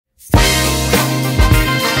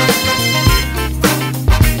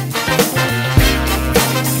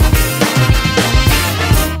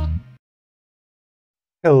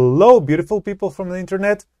Hello, beautiful people from the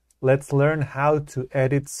internet. Let's learn how to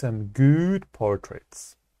edit some good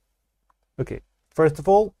portraits. Okay, first of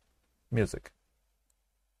all, music.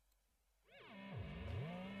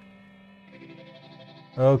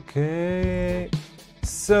 Okay,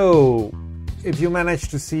 so if you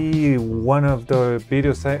managed to see one of the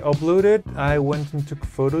videos I uploaded, I went and took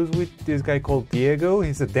photos with this guy called Diego.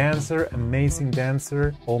 He's a dancer, amazing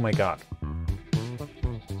dancer. Oh my god.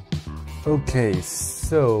 Okay,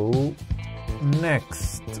 so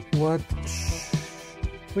next,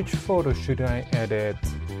 which photo should I edit?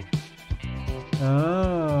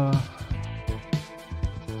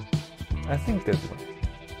 I think this one.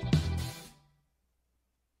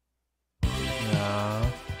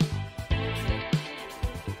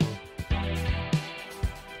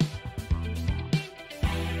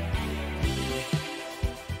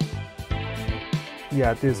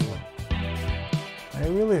 Yeah, this one. I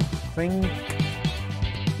really think,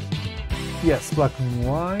 yes, black and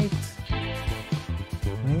white,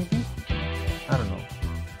 maybe? I don't know.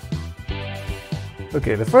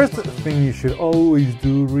 Okay, the first thing you should always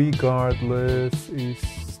do regardless is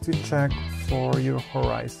to check for your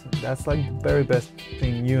horizon. That's like the very best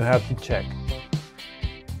thing you have to check.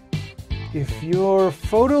 If your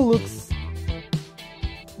photo looks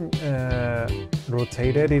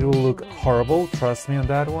rotated, it will look horrible, trust me on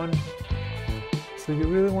that one. So you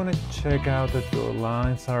really want to check out that your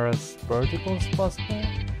lines are as vertical as possible.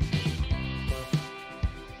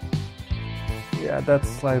 Yeah, that's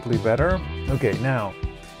slightly better. Okay, now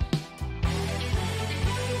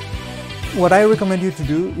what I recommend you to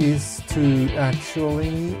do is to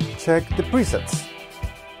actually check the presets.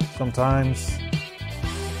 Sometimes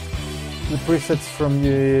the presets from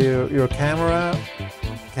your camera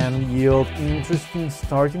can yield interesting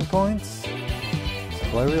starting points.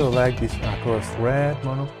 So I really like this across red,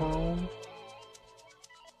 monochrome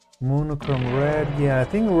red. Yeah, I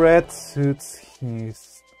think red suits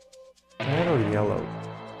his red or yellow.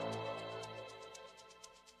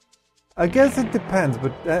 I guess it depends,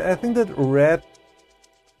 but I think that red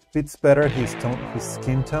fits better his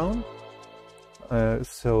skin tone.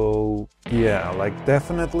 So yeah, like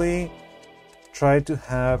definitely try to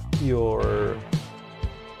have your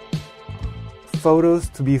photos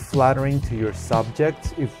to be flattering to your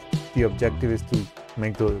subject if the objective is to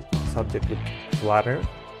make the subject look flatter,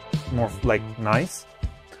 more like nice,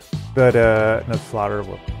 but not flatter,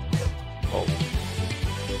 but oh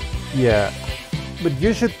yeah. But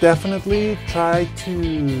you should definitely try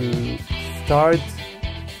to start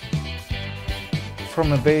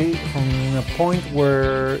from a point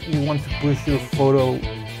where you want to push your photo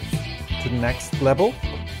to the next level.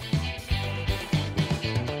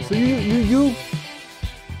 So you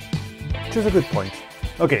choose a good point.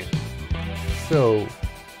 Okay, so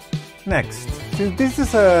next, since this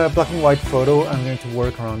is a black and white photo, I'm going to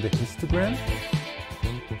work around the histogram.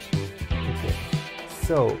 Okay,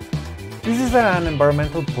 so this is an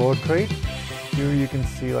environmental portrait. Here you can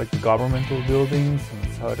see like the governmental buildings on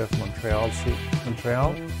the side of Montreal.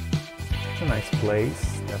 It's a nice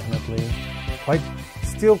place, definitely.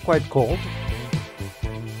 Still quite cold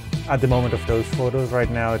at the moment of those photos. Right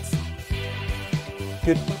now it's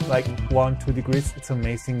good, like 1-2 degrees. It's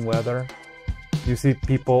amazing weather. You see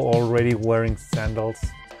people already wearing sandals.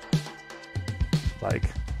 Like,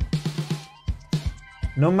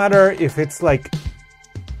 no matter if it's like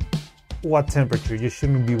what temperature, you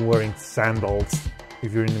shouldn't be wearing sandals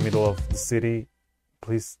if you're in the middle of the city.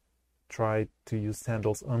 Please try to use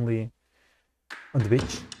sandals only on the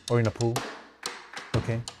beach or in a pool.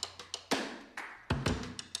 Okay,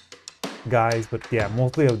 guys, but yeah,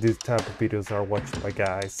 mostly of these type of videos are watched by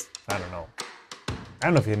guys. I don't know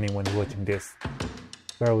if anyone is watching this.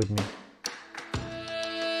 Bear with me.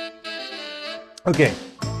 Okay,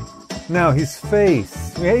 now his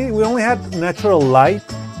face. We only had natural light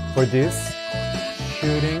for this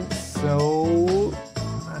shooting, so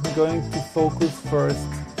I'm going to focus first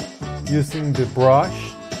using the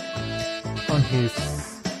brush on his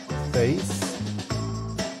face.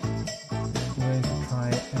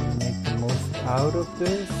 Out of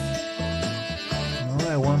this. No,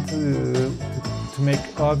 I want to make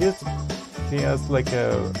obvious he has like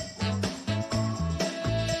a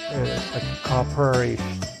copperish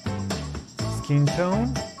skin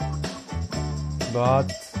tone,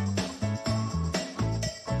 but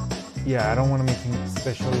yeah, I don't want to make him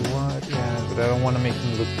especially white. Yeah, but I don't want to make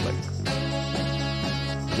him look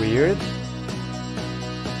like weird.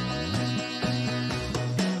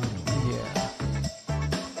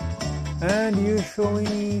 And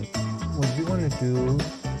usually what you want to do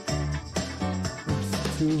is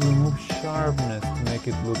to remove sharpness to make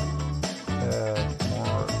it look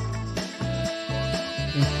more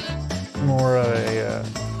more a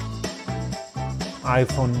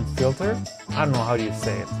iPhone filter. I don't know how do you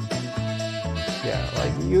say it. Yeah,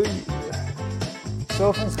 like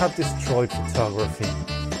cell phones have destroyed photography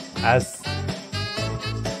as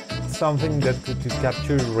something that to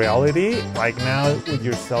capture reality. Like now with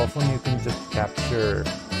your cell phone, you can just capture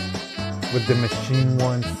what the machine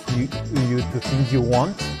wants you to think you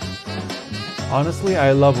want. Honestly,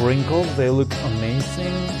 I love wrinkles. They look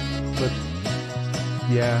amazing, but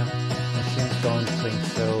yeah, machines don't think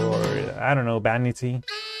so, or I don't know, vanity.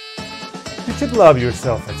 You should love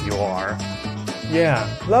yourself as you are. Yeah,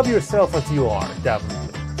 love yourself as you are,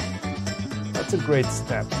 definitely. That's a great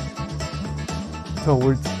step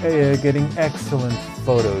towards getting excellent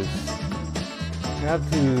photos. You have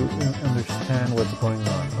to understand what's going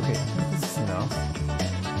on. Okay, this is enough.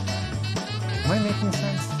 Am I making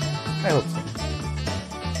sense? I hope so.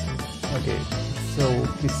 Okay, so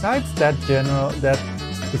besides that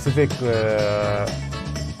specific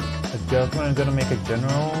adjustment, I'm gonna make a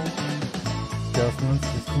general adjustment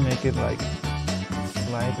just to make it like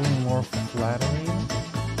slightly more flattering.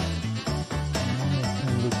 It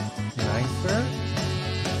can look nicer.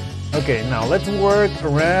 Okay, now let's work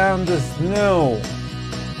around the snow.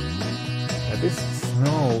 This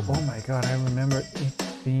snow, oh my god, I remember it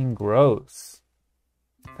being gross.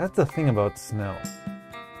 That's the thing about snow.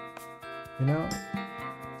 You know,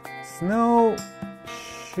 snow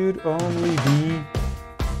should only be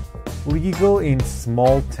legal in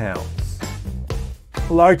small towns.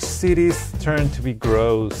 Large cities turn to be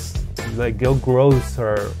gross, like go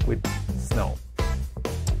grosser with snow.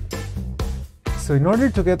 So in order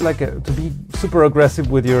to get to be super aggressive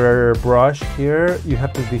with your brush here, you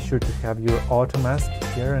have to be sure to have your auto mask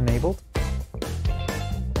here enabled.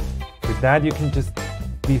 With that, you can just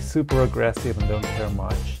be super aggressive and don't care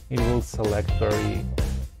much. It will select very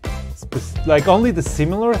like only the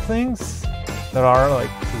similar things that are like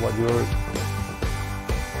to what you're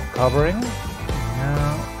covering.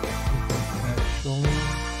 Now you can actually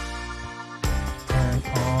turn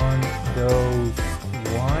on those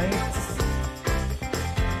whites.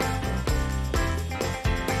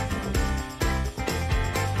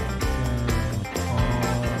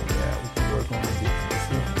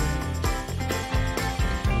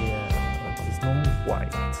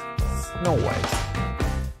 Snow White,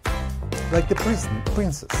 like the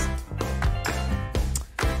princess.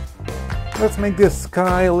 Let's make the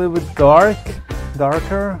sky a little bit darker.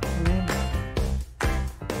 I mean,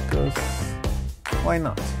 because why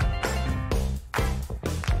not?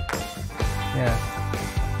 Yeah,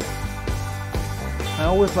 I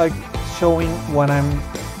always like showing when I'm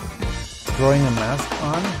drawing a mask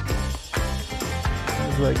on.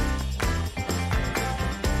 It's like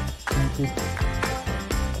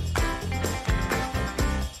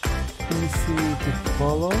easy to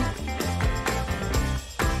follow.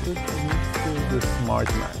 Should use the smart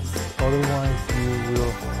mask, otherwise you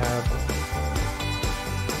will have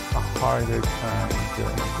a harder time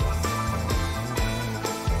doing this.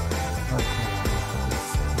 Okay.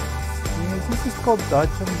 Yeah, this is called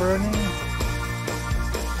dodge and burning.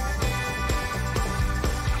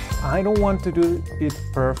 I don't want to do it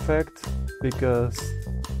perfect because,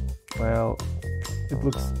 well, it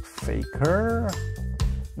looks faker.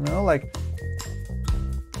 You know, like,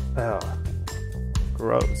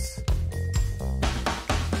 gross.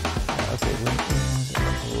 Okay, we need a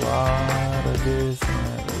lot of this.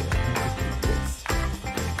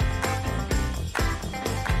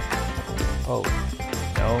 Oh,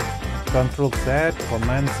 no. Control Z,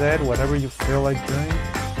 Command Z, whatever you feel like doing.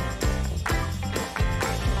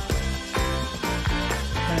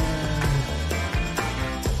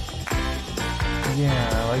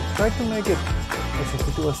 Yeah, like try to make it as if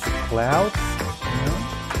it was clouds, you know?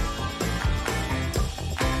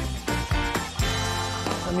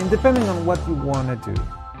 I mean, depending on what you want to do.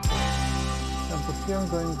 But here I'm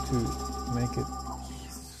going to make it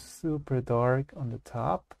super dark on the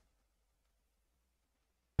top.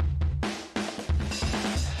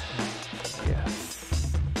 Yes.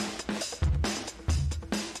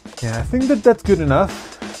 Yeah, I think that's good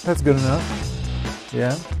enough. That's good enough.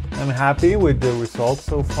 Yeah. I'm happy with the results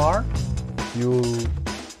so far. You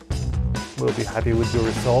will be happy with your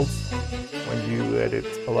results when you edit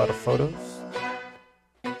a lot of photos.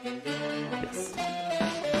 Yes.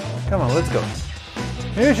 Come on, let's go.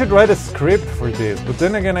 Maybe I should write a script for this, but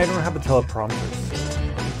then again, I don't have a teleprompter.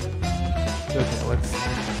 So. Okay,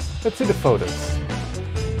 let's see the photos.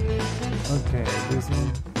 Okay, this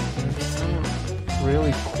one is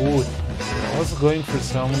really cool. I was going for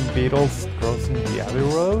some Beatles crossing the Abbey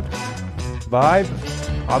Road vibe.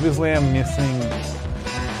 Obviously, I'm missing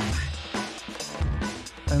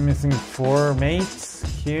I'm missing 4 mates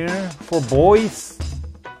here, 4 boys.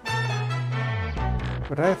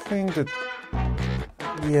 But I think that,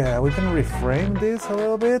 yeah, we can reframe this a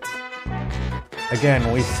little bit.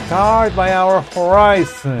 Again, we start by our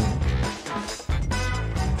horizon.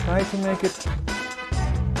 Try to make it,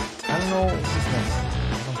 I don't know, I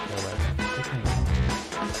don't care about it.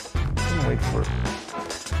 I can wait for it.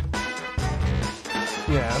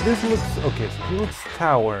 Yeah, this looks, okay, so he looks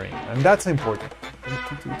towering, and that's important.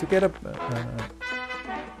 To get a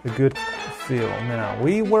good feel. Now,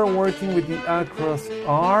 we were working with the across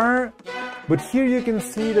R, but here you can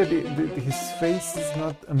see that his face is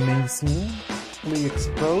not amazingly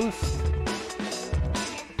exposed.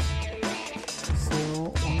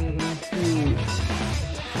 So we're going to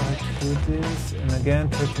try to do this, and again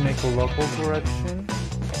try to make a local correction.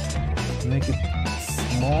 Make it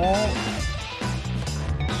small.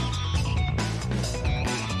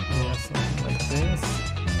 Yeah, something like this.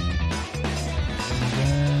 And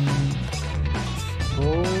then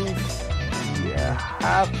expose. Yeah,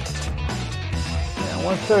 half. Yeah,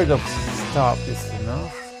 1/3 of stop is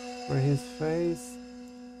enough for his face.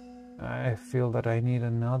 I feel that I need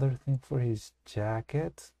another thing for his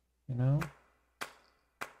jacket, you know?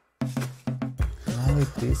 Only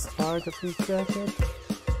this part of his jacket.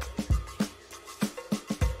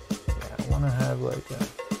 Yeah, I want to have like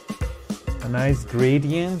a nice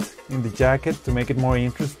gradient in the jacket to make it more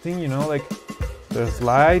interesting, you know? Like there's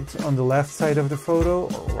light on the left side of the photo,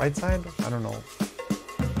 or right side? I don't know.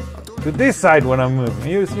 To this side when I'm moving.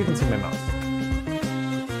 You can see my mouse.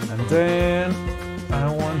 And then I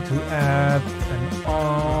want to add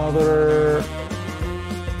another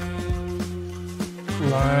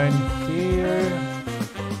line here.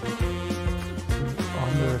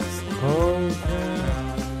 Underexposure.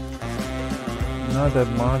 Not that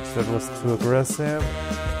much, that was too aggressive.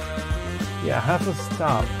 Yeah, half a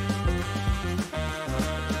stop.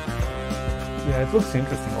 Yeah, it looks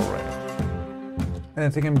interesting already. And I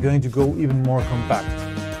think I'm going to go even more compact.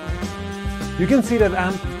 You can see that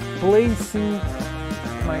I'm placing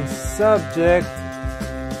my subject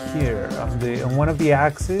here on one of the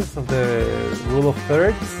axes of the rule of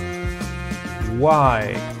thirds.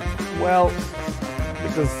 Why? Well,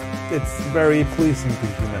 because it's very pleasing to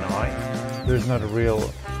the human eye. There's not a real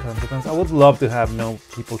consequence. I would love to have no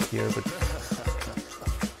people here, but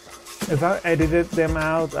if I edited them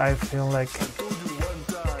out, I feel like,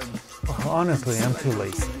 honestly, I'm too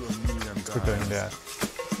lazy for doing that.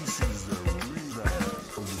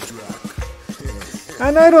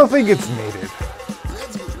 And I don't think it's needed.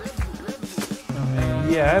 I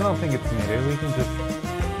mean, yeah, I don't think it's needed. We can just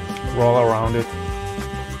roll around it.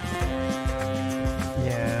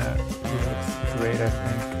 Yeah, it looks great, I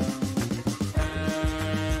think.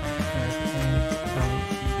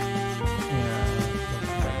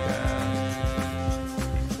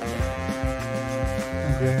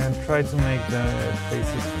 And try to make the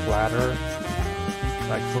faces flatter,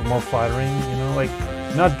 like for more flattering, you know, like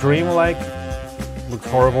not dreamlike. Looks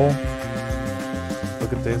horrible.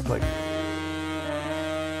 Look at this, like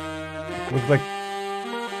looks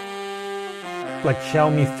like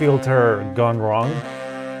Xiaomi filter gone wrong.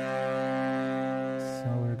 So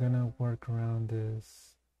we're gonna work around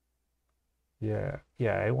this. Yeah,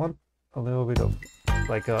 I want a little bit of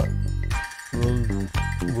like a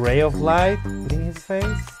ray of light hitting his face.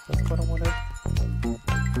 That's what I wanted.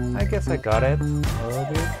 I guess I got it a little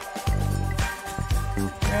bit.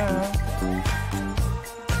 Yeah.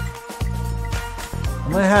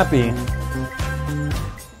 Am I happy?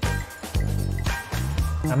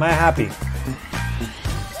 Am I happy?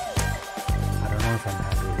 I don't know if I'm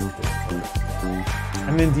happy with this.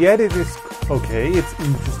 I mean, the edit is okay. It's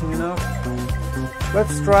interesting enough.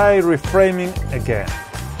 Let's try reframing again.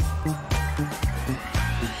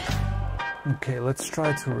 Okay, let's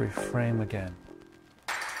try to reframe again.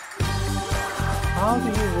 How do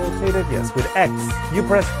you rotate it? Yes, with X. You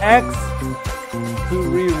press X to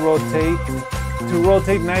re-rotate, to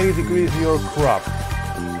rotate 90 degrees your crop.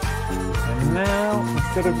 And now,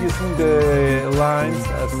 instead of using the lines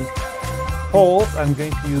as holes, I'm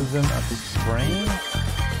going to use them as frames.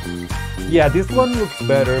 Yeah, this one looks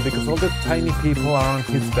better because all the tiny people are on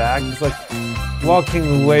his back. It's like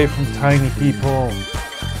walking away from tiny people.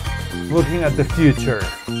 Looking at the future.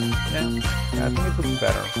 Yeah, I think it looks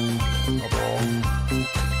better overall.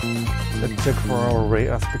 Let's check for our ray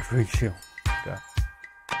aspect ratio. Yeah.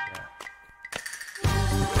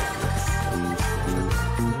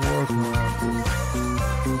 Let's work around this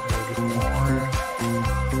a little bit more.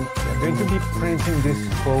 Yeah, I'm going to be printing this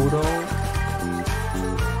photo.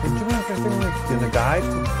 Would you be interested in a guide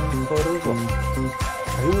to print photos of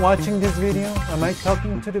Are you watching this video? Am I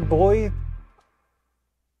talking to the boy?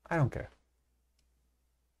 I don't care.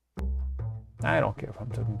 I don't care if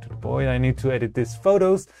I'm talking to the boy. I need to edit these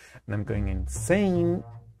photos and I'm going insane.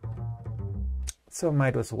 So I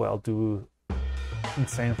might as well do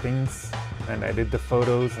insane things and edit the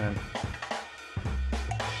photos. And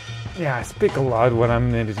yeah, I speak a lot when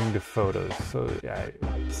I'm editing the photos. So yeah,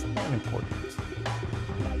 it's not important.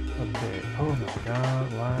 Okay, oh my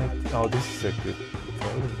god, what? Oh, this is a good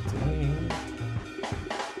photo thing.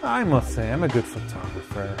 I must say, I'm a good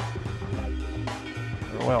photographer.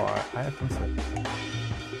 Well, I think so.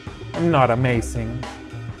 I'm not amazing.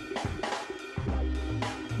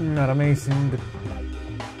 Not amazing,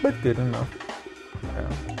 but good enough.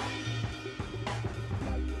 Yeah.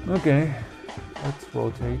 Okay, let's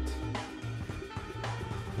rotate.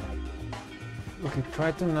 Okay,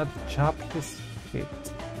 try to not chop his feet.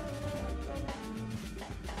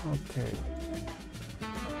 Okay.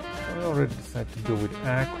 I already decided to go with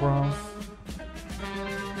across.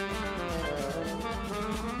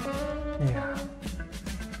 Yeah.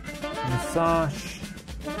 Massage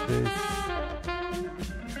this.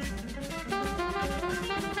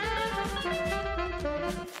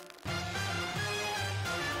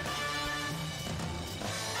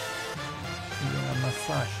 Yeah,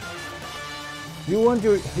 massage. You want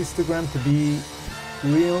your histogram to be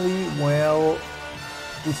really well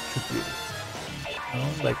distributed. You know,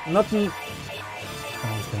 like nothing. I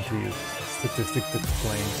was going to use statistic to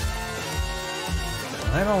explain.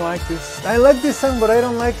 I don't like this. I like this song, but I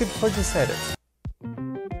don't like it for this edit.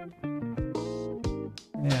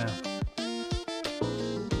 Yeah.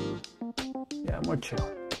 Yeah, more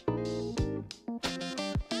chill.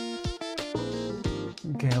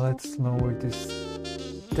 Okay, let's lower this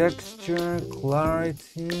texture,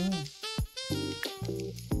 clarity.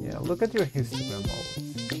 Yeah, look at your histogram always.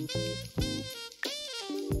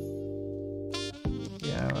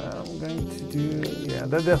 Yeah, I'm going to do... Yeah,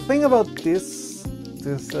 the thing about this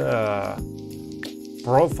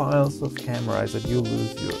profiles of camera is that you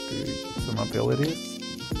lose some abilities.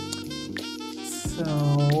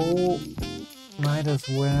 So might as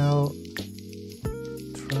well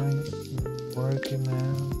try working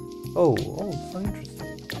out. Oh, so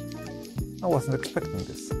interesting. I wasn't expecting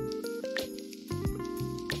this.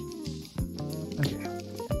 Okay.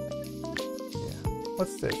 Yeah.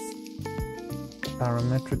 What's this?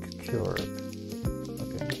 Parametric curve.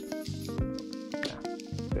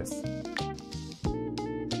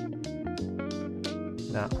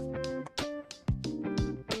 Now,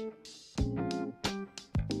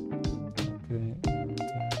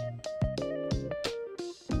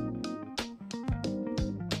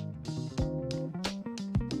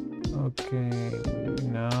 okay,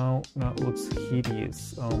 now it looks hideous.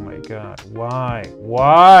 Oh my god,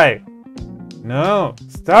 why? No,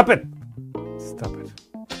 stop it!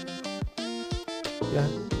 Yeah,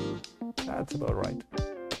 that's about right.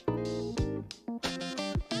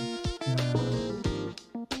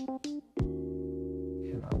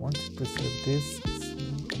 Preserve this.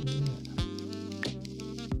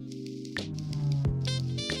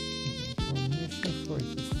 Information for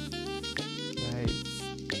his face.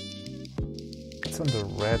 It's on the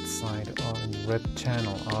red side, on the red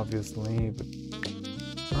channel, obviously, but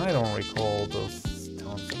I don't recall those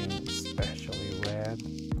tones being especially red.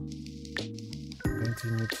 I'm going to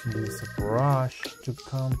need to use a brush to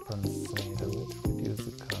compensate a little, reduce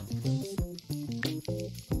the contrast.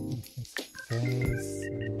 Face.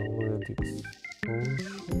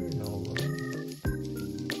 Exposure, lower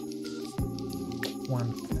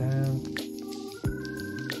 1/10.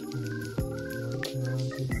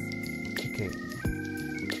 Okay.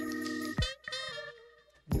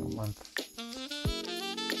 Yeah, 1/10.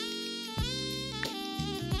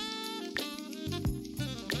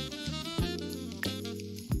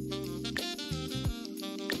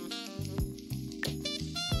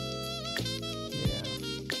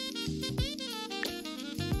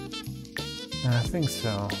 I think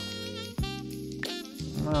so.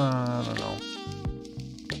 I don't know.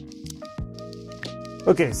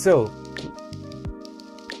 Okay, so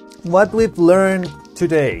what we've learned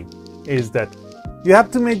today is that you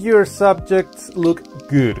have to make your subjects look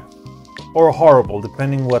good or horrible,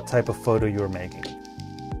 depending what type of photo you're making.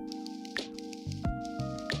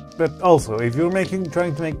 But also, if you're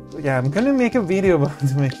trying to make, I'm gonna make a video about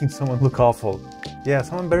making someone look awful. Yeah,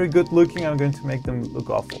 someone very good looking, I'm going to make them look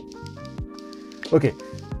awful. Okay,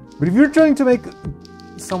 but if you're trying to make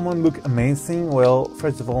someone look amazing, well,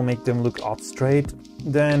 first of all, make them look up straight,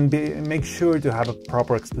 then make sure to have a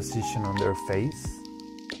proper exposition on their face.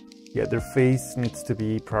 Yeah, their face needs to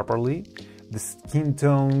be properly, the skin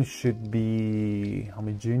tone should be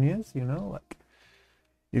homogeneous, you know, like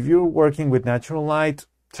if you're working with natural light,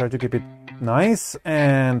 try to keep it nice.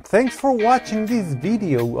 And thanks for watching this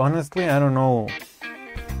video. Honestly, I don't know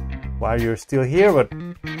why you're still here, but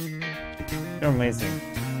you're amazing.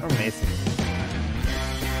 You're amazing.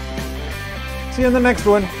 See you in the next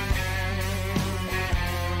one.